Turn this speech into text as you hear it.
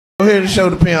Go ahead and show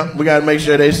the pimp. We gotta make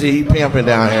sure they see he pimping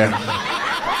down here.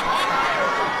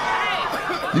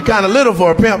 You kind of little for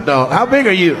a pimp, though. How big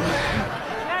are you?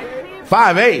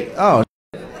 5'8". Oh,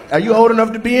 are you old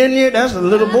enough to be in here? That's a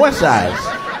little boy size.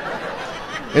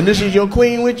 And this is your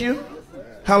queen with you?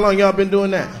 How long y'all been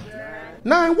doing that?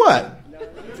 9 what?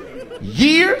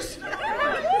 Years?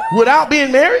 Without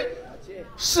being married?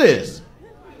 Sis.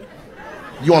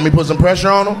 You want me to put some pressure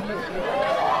on him?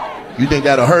 You think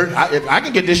that'll hurt? If I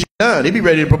can get this shit done, he'd be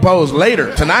ready to propose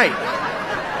later, tonight.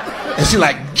 And she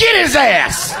like, get his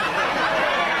ass!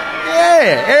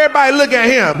 Yeah, everybody look at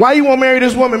him. Why you want to marry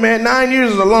this woman, man? 9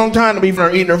 years is a long time to be for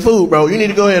her eating her food, bro. You need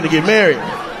to go ahead and get married.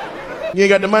 You ain't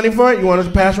got the money for it? You want us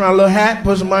to pass around a little hat,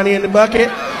 put some money in the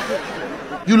bucket?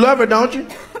 You love her, don't you?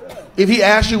 If he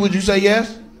asked you, would you say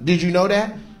yes? Did you know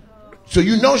that? So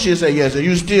you know she'll say yes, and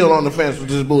you still on the fence with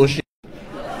this bullshit.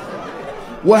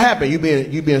 What happened? You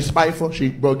being spiteful? She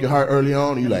broke your heart early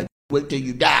on, and you like, wait till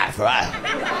you die for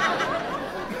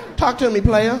her. Talk to me,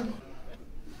 player.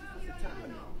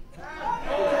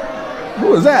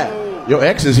 Who is that? Your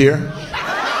ex is here.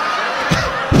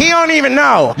 He don't even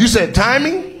know. You said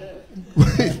timing?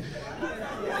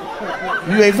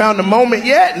 You ain't found the moment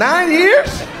yet? 9 years?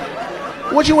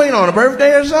 What you waiting on, a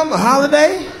birthday or something? A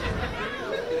holiday?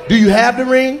 Do you have the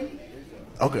ring?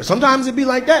 Okay, sometimes it be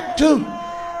like that too.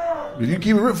 If you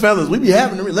keep it real, fellas, we be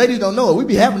having the ring. Ladies don't know it, we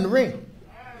be having the ring.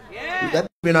 Yeah. That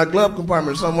be in our glove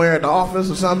compartment somewhere at the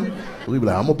office or something. We be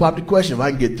like, I'm gonna pop the question if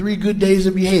I can get 3 good days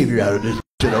of behavior out of this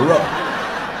in a row.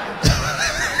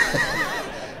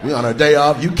 We on our day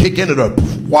off, you kick into the,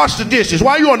 wash the dishes.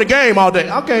 Why you on the game all day?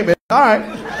 Okay, man, all right.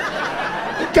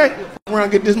 Okay, we're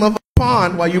gonna get this motherfucker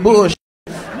pond while you bullshit.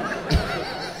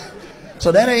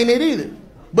 So that ain't it either.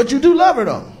 But you do love her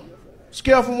though.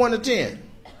 Scale from 1 to 10.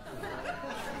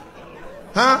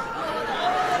 Huh?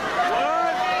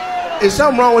 Is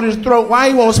something wrong with his throat? Why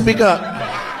he won't speak up?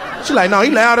 She's like, no, he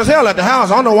loud as hell at the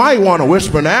house. I don't know why he want to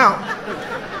whisper now.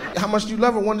 How much do you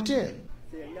love her, 1 to 10?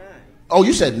 Oh,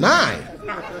 you said 9.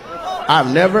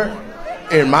 I've never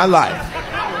in my life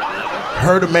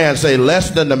heard a man say less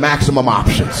than the maximum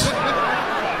options.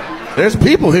 There's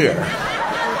people here.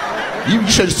 You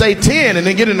should say 10 and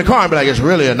then get in the car and be like, it's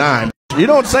really a 9. You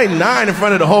don't say 9 in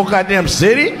front of the whole goddamn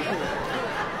city.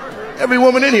 Every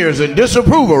woman in here is in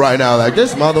disapproval right now. Like,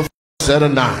 this motherfucker said a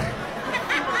 9.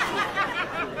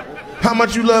 How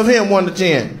much you love him, 1 to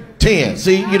 10? 10.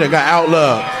 See, you done got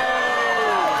outlove.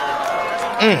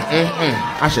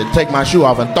 I should take my shoe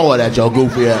off and throw it at your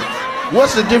goofy ass.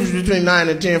 What's the difference between 9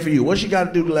 and 10 for you? What she got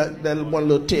to do to that one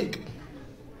little tick?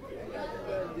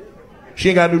 She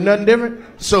ain't got to do nothing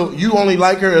different? So you only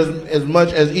like her as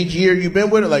much as each year you've been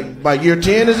with her? Like by year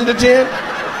 10, is it a 10?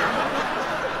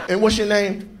 And what's your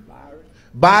name?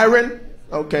 Byron?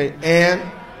 Okay, and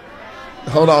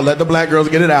hold on, let the black girls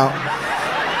get it out.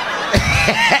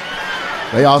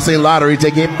 They all seen lottery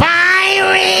ticket. Byron!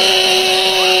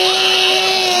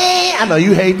 I know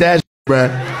you hate that shit, bruh.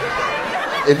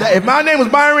 If my name was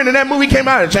Byron and that movie came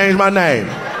out, I'd change my name.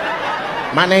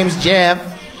 My name's Jeff.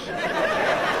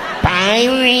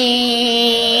 Byron.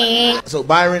 So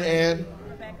Byron and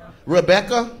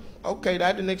Rebecca? Okay,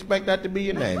 I didn't expect that to be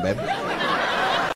your name, baby.